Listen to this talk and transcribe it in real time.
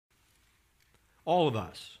all of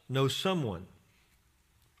us, know someone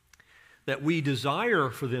that we desire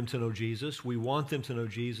for them to know Jesus. We want them to know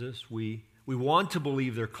Jesus. We want to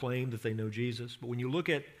believe their claim that they know Jesus. But when you look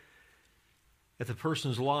at the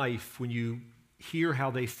person's life, when you hear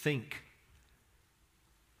how they think,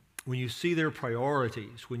 when you see their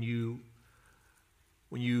priorities, when you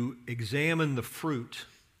examine the fruit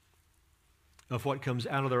of what comes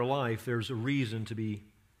out of their life, there's a reason to be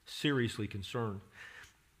seriously concerned.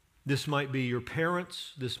 This might be your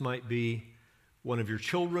parents. This might be one of your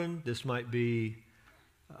children. This might be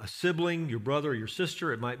a sibling, your brother or your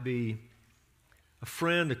sister. It might be a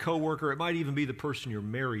friend, a coworker. It might even be the person you're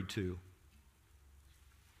married to.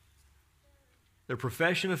 Their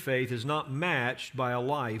profession of faith is not matched by a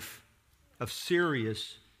life of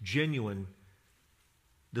serious, genuine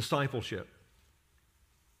discipleship.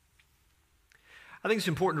 I think it's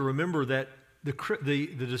important to remember that the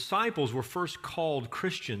disciples were first called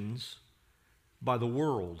Christians by the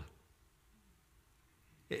world.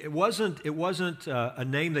 It wasn't a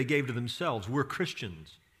name they gave to themselves. We're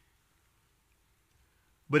Christians.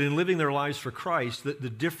 But in living their lives for Christ, the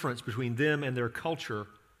difference between them and their culture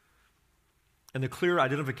and the clear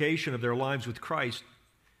identification of their lives with Christ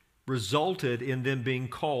resulted in them being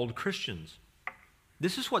called Christians.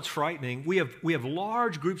 This is what's frightening. We have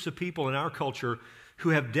large groups of people in our culture who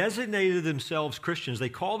have designated themselves Christians. They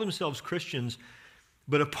call themselves Christians,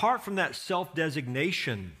 but apart from that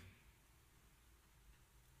self-designation,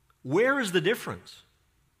 where is the difference?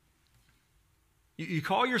 You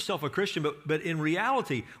call yourself a Christian, but in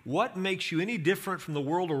reality, what makes you any different from the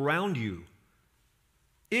world around you?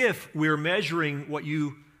 If we're measuring what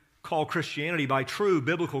you call Christianity by true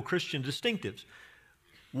biblical Christian distinctives,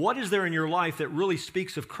 what is there in your life that really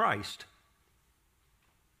speaks of Christ?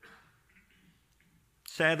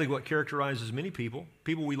 Sadly, what characterizes many people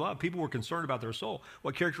we love, people who are concerned about their soul,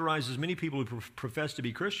 what characterizes many people who profess to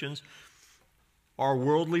be Christians are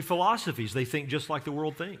worldly philosophies. They think just like the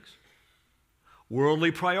world thinks.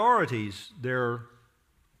 Worldly priorities, their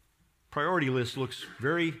priority list looks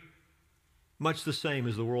very much the same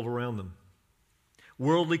as the world around them.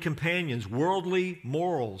 Worldly companions, worldly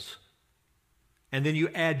morals, and then you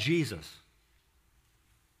add Jesus.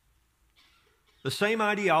 The same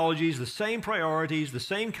ideologies, the same priorities, the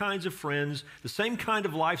same kinds of friends, the same kind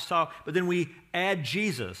of lifestyle, but then we add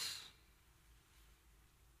Jesus,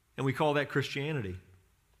 and we call that Christianity.